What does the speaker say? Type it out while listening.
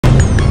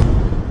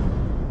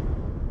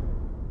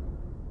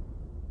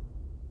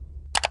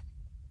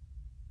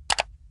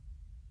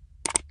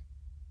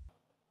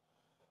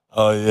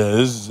Oh yeah,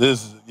 this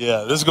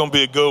is gonna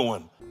be a good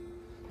one.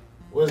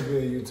 What's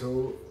good,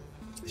 YouTube?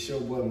 It's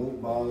your boy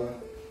MookBallin.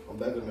 I'm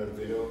back with another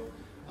video,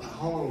 a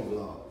home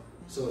vlog.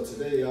 So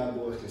today, y'all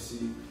boys can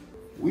see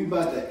we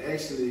about to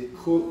actually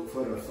cook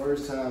for the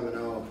first time in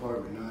our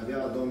apartment. Now, if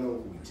y'all don't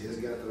know, we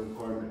just got the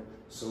apartment.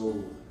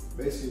 So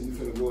basically, we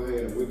finna go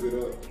ahead and whip it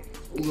up.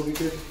 What we gonna be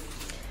cooking?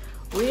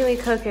 We're gonna be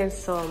cooking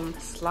some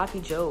sloppy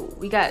joe.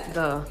 We got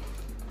the,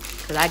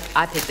 cause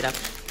I picked it up.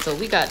 So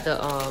we got the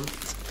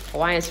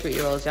Hawaiian street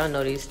rolls. Y'all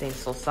know these things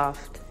so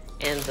soft,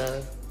 and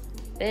the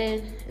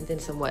and then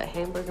some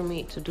hamburger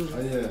meat to do. Oh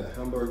yeah,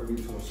 hamburger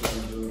meat from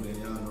sloppy joe. Then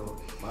y'all know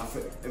my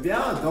if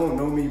y'all don't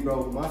know me,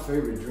 bro, my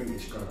favorite drink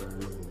is strawberry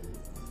lemonade.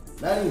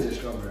 Not even just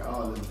strawberry,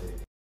 all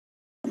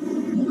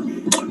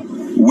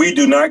lemonade. We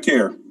do not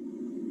care.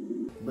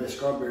 But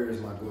strawberry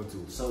is my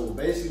go-to. So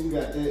basically, we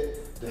got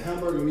that. The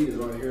hamburger meat is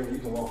right here. You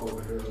can walk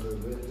over here a little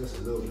bit, just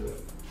a little bit.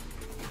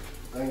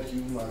 Thank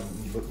you, my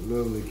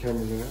lovely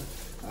cameraman.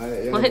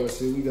 Everybody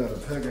see we got a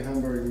pack of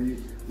hamburger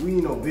meat. We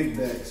ain't no big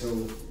bag, so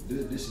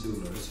this should do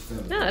enough. This is a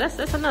family. No,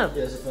 that's enough.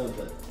 Yeah, it's a family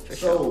pack. For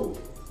so, sure.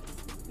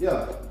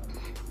 Yeah,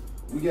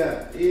 we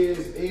got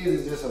eggs. Eggs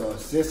is just an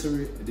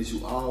accessory that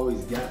you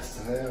always got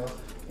to have.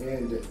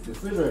 And the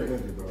refrigerator is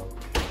empty, bro.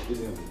 It's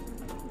empty.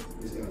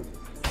 It's empty.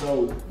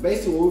 So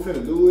basically, what we're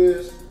finna do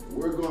is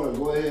we're gonna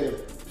go ahead and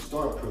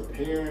start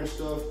preparing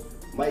stuff.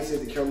 Might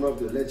set the camera up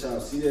to let y'all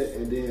see that,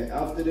 and then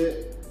after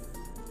that.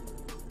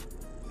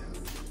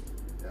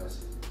 Let's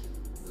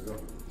go.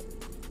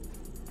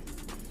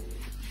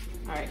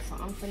 All right, so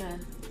I'm gonna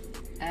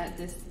add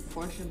this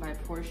portion by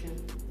portion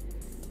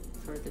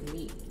for the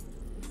meat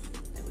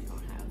that we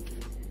gonna have.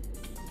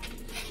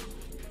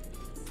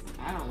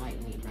 I don't like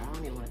meat, bro. I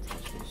don't even want to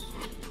touch this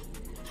shit.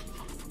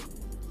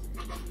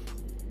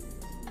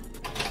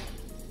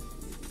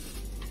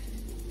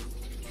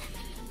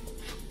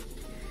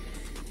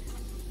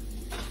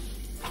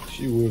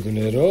 She whipping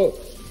it up.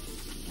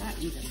 Not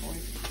even, boy.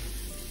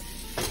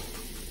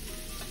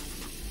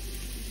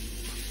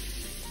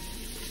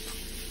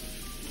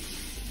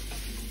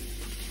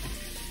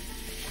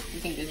 You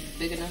think this is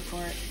big enough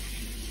for it?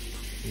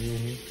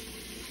 Mm-hmm.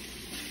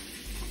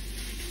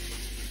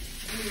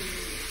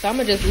 So I'm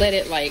gonna just let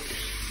it like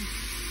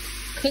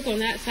cook on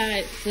that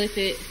side, flip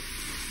it,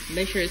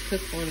 make sure it's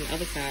cooked on the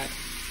other side,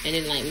 and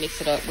then like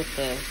mix it up with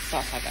the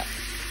sauce I got.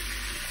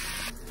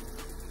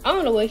 I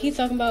don't know what he's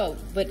talking about,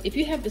 but if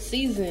you have the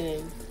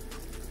seasoning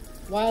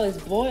while it's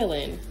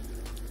boiling,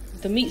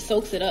 the meat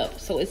soaks it up,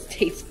 so it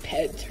tastes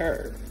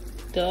better.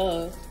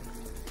 Duh.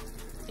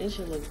 It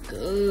should look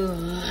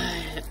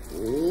good.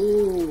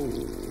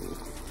 Ooh.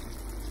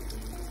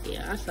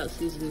 Yeah, I stopped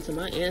seasoning to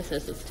my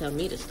ancestors tell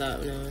me to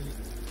stop now.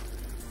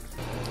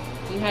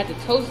 You had to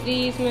toast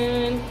these,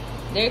 man.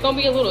 They're gonna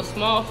be a little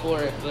small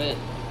for it, but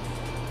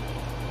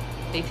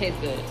they taste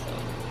good, so.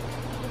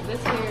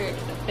 This here is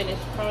the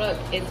finished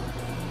product. It's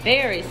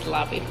very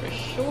sloppy for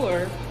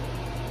sure.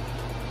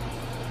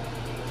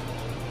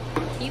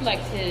 He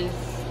likes his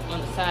on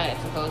the side,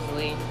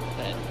 supposedly,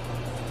 but.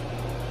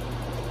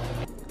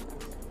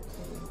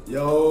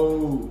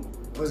 Yo,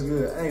 what's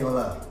good? I ain't gonna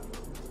lie.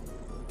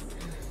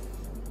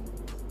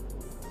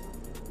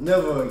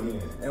 Never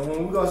again. And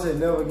when we gonna say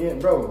never again,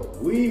 bro,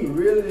 we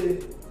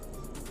really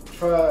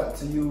tried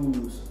to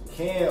use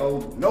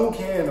no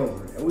can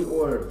opener. And we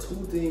ordered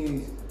two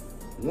things.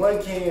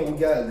 One can we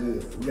got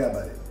good. We got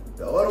about it.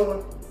 The other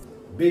one,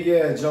 big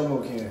ass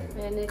jumbo can.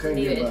 Man, it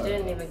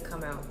didn't even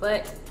come out.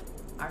 But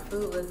our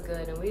food was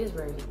good and we just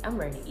ready. I'm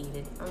ready to eat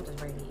it. I'm just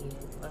ready to eat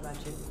it. What about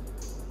you?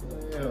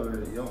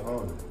 Yeah, I'm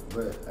hungry.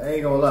 But I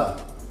ain't gonna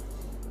lie.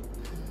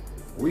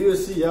 We'll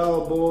see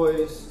y'all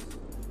boys.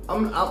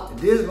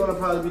 This is gonna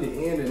probably be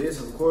the end of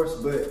this, of course,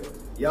 but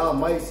y'all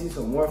might see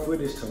some more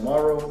footage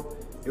tomorrow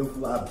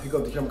if I pick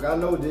up the camera. I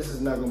know this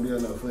is not gonna be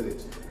enough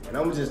footage. And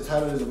I'm gonna just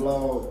title this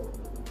vlog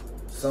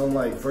something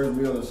like first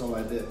meal or something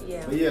like that.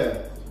 Yeah. But yeah,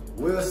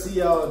 we'll see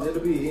y'all. That'll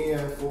be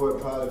in for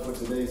it probably for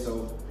today.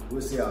 So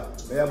we'll see y'all.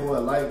 Y'all boy,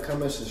 like,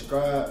 comment,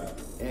 subscribe,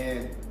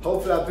 and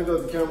hopefully I pick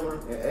up the camera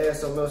and add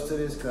something else to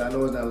this because I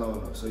know it's not long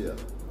enough. So yeah.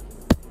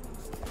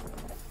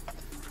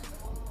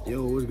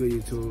 Yo, what's good,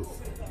 YouTube?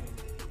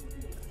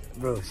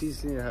 Bro, she's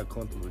seeing how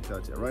comfortable the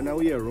couch is. Right now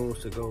we have rooms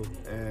to go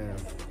and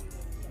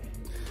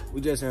we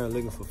just here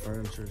looking for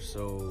furniture.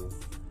 So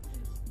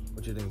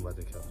what you think about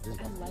the couch?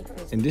 I like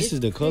this. And this is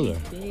the color.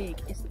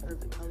 Big. It's the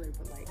perfect color,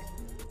 but like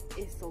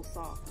it's so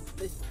soft.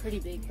 It's pretty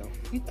big though.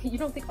 You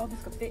don't think all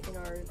this could fit in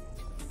our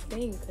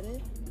thing, could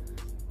it?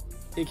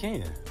 It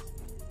can.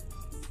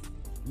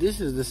 This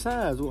is the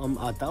size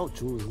I thought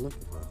you was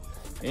looking for.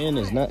 And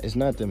it's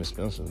not that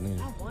expensive, man.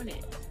 I want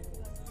it.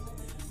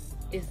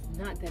 It's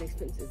not that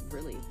expensive,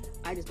 really.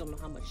 I just don't know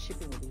how much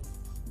shipping will be.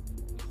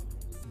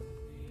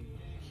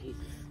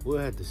 Jesus. We'll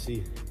have to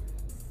see.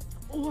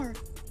 Or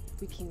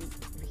we can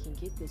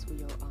get this with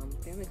your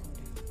family car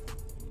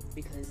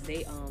because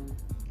they gonna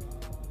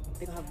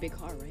have a big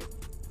car, right?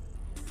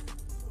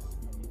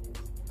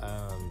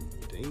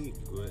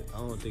 But I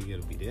don't think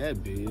it'll be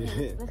that big.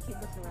 Let's keep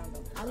looking around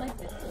though. I like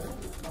this.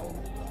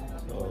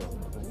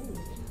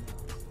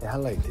 Yeah, I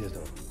like this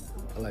though.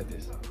 I like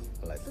this.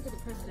 I like Look this. at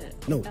the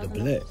president. No, the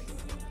black.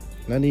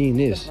 Not even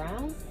this. The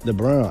brown? The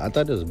brown. I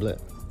thought this was black.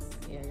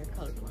 Yeah, you're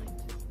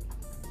colorblind.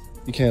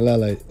 You can't lie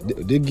like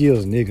this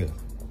gives nigga.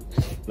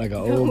 Like an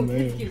old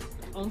man.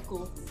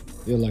 Uncle.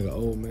 You're like an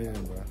old man,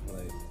 bro.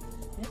 Like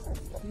That's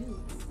cute.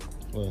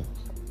 what?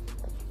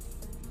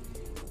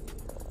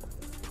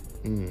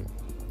 He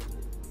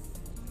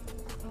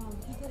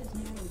got his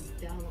nose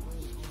down on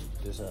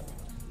This up.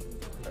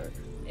 Alright.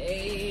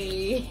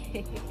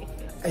 Hey.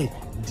 Hey,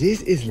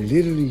 this is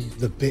literally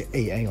the best.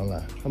 Hey, I ain't gonna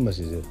lie. How much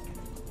is it?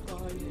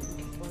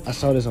 I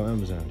saw this on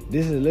Amazon.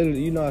 This is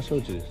literally, you know, I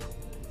showed you this.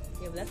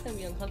 Yeah, but that's gonna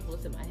be uncomfortable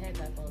to my head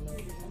back on though.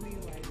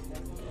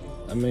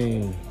 I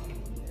mean,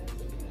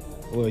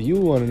 well, you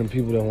one of them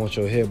people that want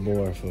your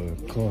headboard for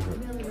comfort.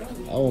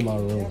 I want my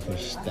room for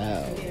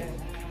style.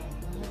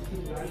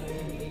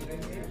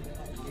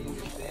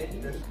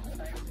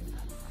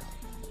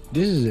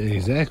 This is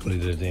exactly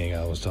the thing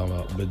I was talking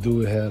about, but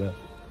do it had a.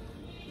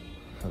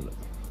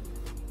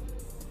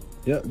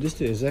 Yep, this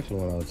is exactly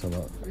what I was talking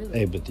about. Really?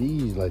 Hey, but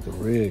these like the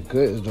red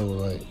cuts though,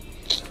 like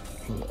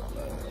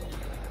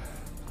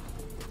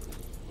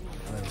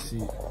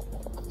see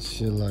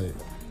shit like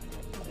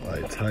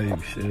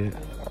type shit.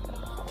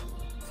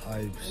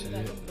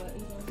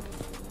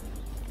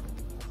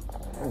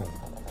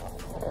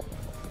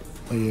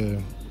 Oh yeah,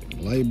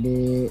 light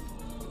bulb,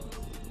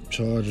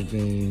 charger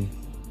thing.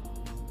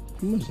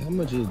 How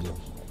much is this?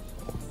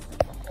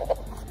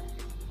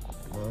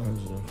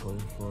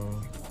 144.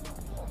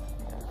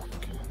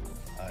 Okay.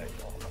 Alright.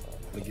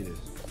 Look at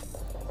this.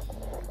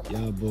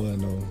 Y'all boy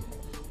know.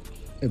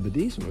 Hey, but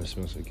these some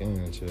expensive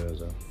gaming chairs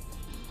though.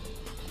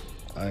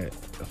 Alright.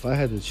 If I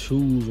had to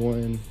choose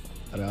one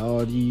out of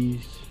all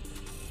these,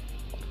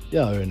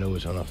 y'all already know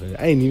which one I'm finna.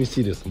 I ain't even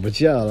see this one, but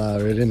y'all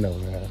already know,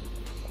 man.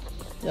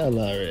 Y'all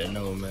already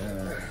know,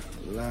 man.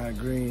 Lime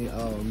green,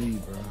 all me,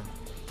 bro.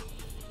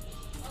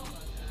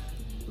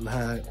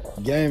 Lime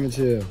gaming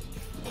chair.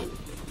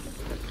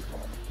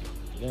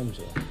 Gaming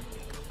chair.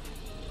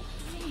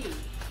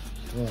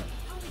 What?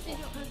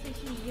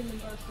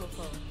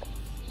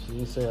 She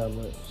didn't say how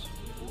much.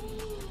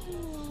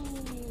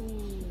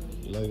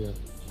 You like it?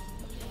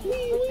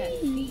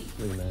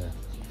 Look, man.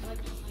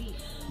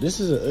 This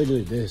is an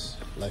ugly disc,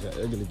 like an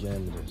ugly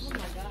gaming disc. Oh my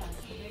gosh,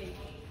 babe.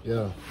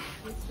 Yeah.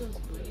 This feels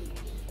great.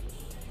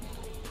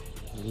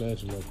 I'm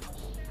glad you like it.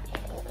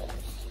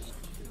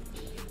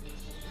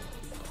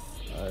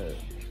 Alright,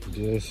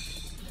 this.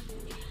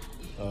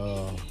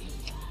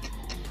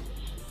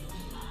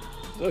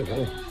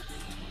 Okay.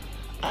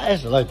 I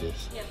actually like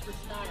this. Yeah, for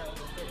style,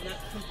 but not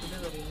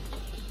comfortability.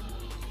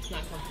 It's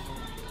not comfortable.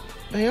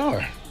 They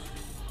are.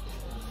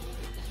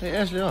 They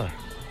actually are. No.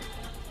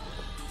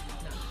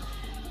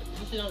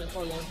 You sit on it for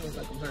a long time, it's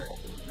like a bird.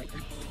 Like,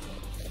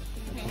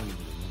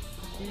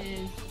 okay.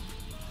 Is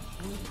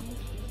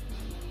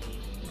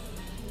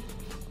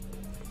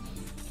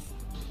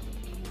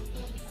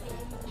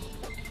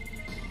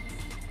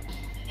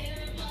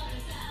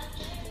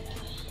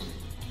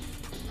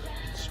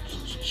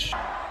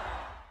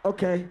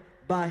Okay,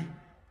 bye.